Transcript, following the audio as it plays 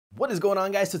What is going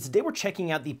on, guys? So today we're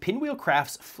checking out the Pinwheel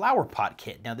Crafts Flower Pot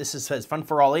Kit. Now this says fun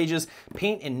for all ages,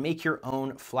 paint and make your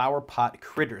own flower pot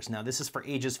critters. Now this is for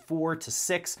ages 4 to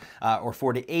 6 or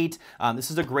 4 to 8.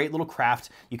 This is a great little craft.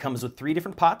 You comes with 3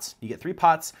 different pots. You get 3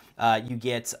 pots. You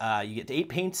get 8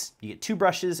 paints. You get 2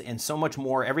 brushes and so much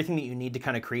more. Everything that you need to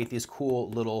kind of create these cool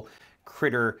little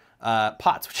critter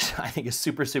pots, which I think is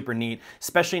super, super neat,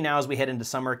 especially now as we head into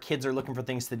summer. Kids are looking for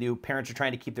things to do. Parents are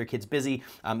trying to keep their kids busy.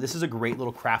 This is a great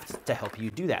little craft to help you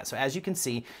do that. So as you can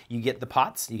see, you get the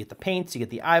pots, you get the paints, you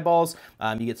get the eyeballs,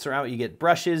 you get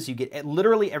brushes, you get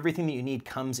literally everything that you need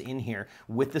comes in here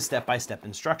with the step-by-step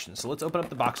instructions. So let's open up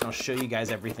the box and I'll show you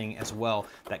guys everything as well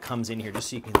that comes in here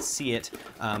just so you can see it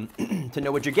to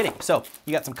know what you're getting. So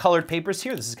you got some colored papers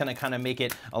here. This is going to kind of make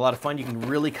it a lot of fun. You can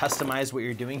really customize what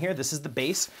you're doing here. This is the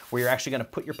base where you're actually going to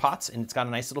put your pots, and it's got a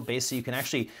nice little base so you can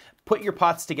actually put your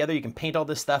pots together. You can paint all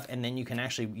this stuff, and then you can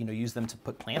actually use them to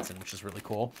put plants in, which is really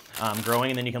cool.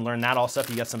 Growing, and then you can learn that all stuff.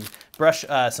 You got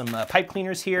some pipe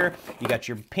cleaners here. You got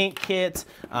your paint kit,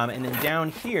 and then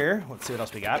down here, let's see what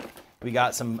else we got. We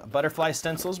got some butterfly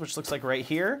stencils, which looks like right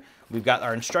here. We've got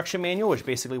our instruction manual, which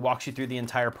basically walks you through the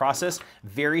entire process.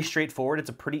 Very straightforward. It's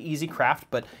a pretty easy craft,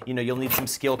 but you'll need some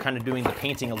skill kind of doing the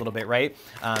painting a little bit, right?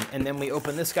 And then we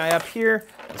open this guy up here.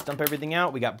 Let's dump everything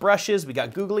out. We got brushes. We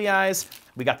got googly eyes.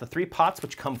 We got the 3 pots,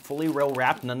 which come fully roll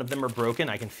wrapped. None of them are broken.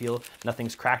 I can feel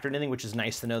nothing's cracked or anything, which is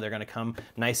nice to know. They're going to come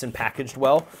nice and packaged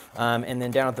well. And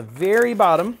then down at the very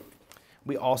bottom,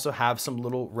 we also have some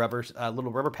little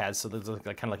rubber pads, so those are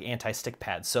kind of like anti-stick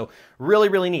pads. So really,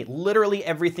 really neat. Literally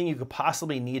everything you could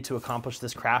possibly need to accomplish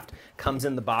this craft comes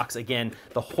in the box. Again,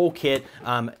 the whole kit,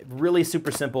 really super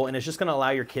simple, and it's just gonna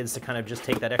allow your kids to kind of just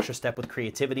take that extra step with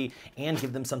creativity and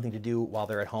give them something to do while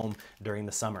they're at home during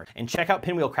the summer. And check out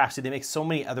Pinwheel Crafts. They make so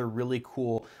many other really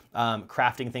cool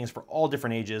crafting things for all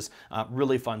different ages.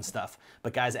 Really fun stuff.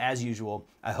 But guys, as usual,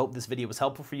 I hope this video was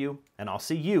helpful for you, and I'll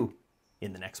see you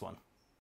in the next one.